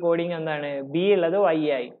യൂസ് ചെയ്ത കോഡിങ് എന്താണ്? ബി ഉള്ളത്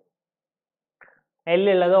YI, L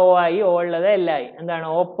ഉള്ളത് OI, O ഉള്ളത് LI. എന്താണ്?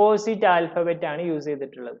 ഓപ്പോസിറ്റ് ആൽഫബറ്റ് ആണ് യൂസ്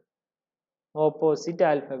ചെയ്തിട്ടുള്ളത്. Opposite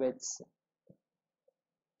alphabets.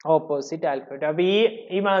 അപ്പൊ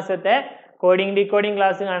ഈ മാസത്തെ കോഡിങ് ഡീകോഡിങ്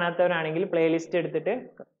ക്ലാസ് കാണാത്തവരാണെങ്കിൽ പ്ലേലിസ്റ്റ് എടുത്തിട്ട്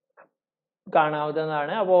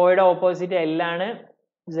കാണാവുന്നതാണ്. അപ്പോൾ ഓയുടെ ഓപ്പോസിറ്റ് L ആണ്,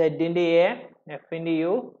 Z-ന്റെ A, F-ന്റെ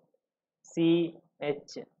U,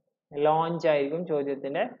 CH. ലോഞ്ച് ആയിരിക്കും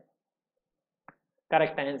ചോദ്യത്തിന്റെ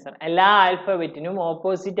കറക്റ്റ് ആൻസർ. എല്ലാ ആൽഫബറ്റിനും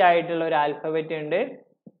ഓപ്പോസിറ്റ് ആയിട്ടുള്ള ഒരു ആൽഫബറ്റ് ഉണ്ട്.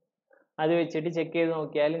 അത് വെച്ചിട്ട് ചെക്ക് ചെയ്ത്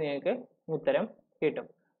നോക്കിയാൽ നിങ്ങൾക്ക് ഉത്തരം കിട്ടും.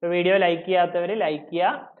 അപ്പോൾ വീഡിയോ ലൈക്ക് ചെയ്യാത്തവർ ലൈക്ക്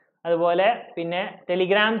ചെയ്യുക. അതുപോലെ പിന്നെ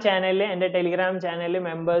ടെലിഗ്രാം ചാനലിൽ, എൻ്റെ ടെലിഗ്രാം ചാനലിൽ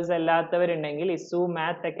മെമ്പേഴ്സ് അല്ലാത്തവരുണ്ടെങ്കിൽ ഇസു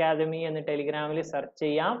മാത്ത് അക്കാദമി എന്ന് ടെലിഗ്രാമിൽ സെർച്ച്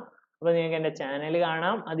ചെയ്യാം. അപ്പോൾ നിങ്ങൾക്ക് എൻ്റെ ചാനൽ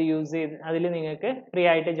കാണാം. അത് യൂസ് ചെയ്ത് അതിൽ നിങ്ങൾക്ക് ഫ്രീ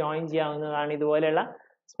ആയിട്ട് ജോയിൻ ചെയ്യാവുന്നതാണ്. ഇതുപോലെയുള്ള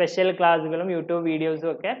സ്പെഷ്യൽ ക്ലാസ്സുകളും യൂട്യൂബ് വീഡിയോസും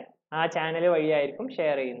ഒക്കെ ആ ചാനൽ വഴിയായിരിക്കും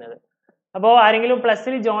ഷെയർ ചെയ്യുന്നത്. അപ്പോൾ ആരെങ്കിലും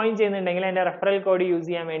പ്ലസ്സിൽ ജോയിൻ ചെയ്യുന്നുണ്ടെങ്കിൽ എൻ്റെ റെഫറൽ കോഡ് യൂസ്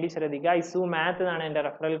ചെയ്യാൻ വേണ്ടി ശ്രദ്ധിക്കുക. ഇസു മാത്ത് എന്നാണ് എൻ്റെ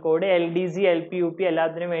referral code. LDC, LP, UP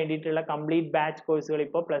എല്ലാത്തിനും വേണ്ടിയിട്ടുള്ള കംപ്ലീറ്റ് ബാച്ച് കോഴ്സുകൾ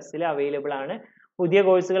ഇപ്പോൾ പ്ലസ്സിൽ അവൈലബിൾ ആണ്. പുതിയ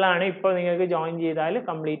കോഴ്സുകളാണ്. ഇപ്പോൾ നിങ്ങൾക്ക് ജോയിൻ ചെയ്താൽ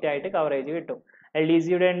കംപ്ലീറ്റ് ആയിട്ട് കവറേജ് കിട്ടും.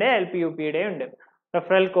 LDCയുടെ ഉണ്ട്, LP, UPയുടെ ഉണ്ട്.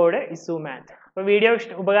 Referral code ഇസു math. അപ്പോൾ വീഡിയോ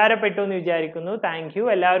ഉപകാരപ്പെട്ടു എന്ന് വിചാരിക്കുന്നു. Thank you.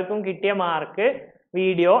 എല്ലാവർക്കും കിട്ടിയ മാർക്ക്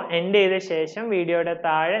വീഡിയോ എൻഡ് ചെയ്ത ശേഷം വീഡിയോയുടെ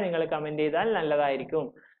താഴെ നിങ്ങൾ കമൻറ്റ് ചെയ്താൽ നല്ലതായിരിക്കും.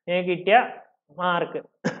 നിങ്ങൾക്ക് കിട്ടിയ മാർക്ക്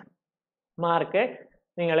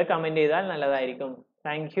നിങ്ങൾ കമൻറ്റ് ചെയ്താൽ നല്ലതായിരിക്കും.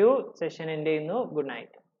 Thank you. സെഷൻ എൻഡ് ചെയ്യുന്നു. Good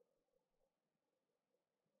night.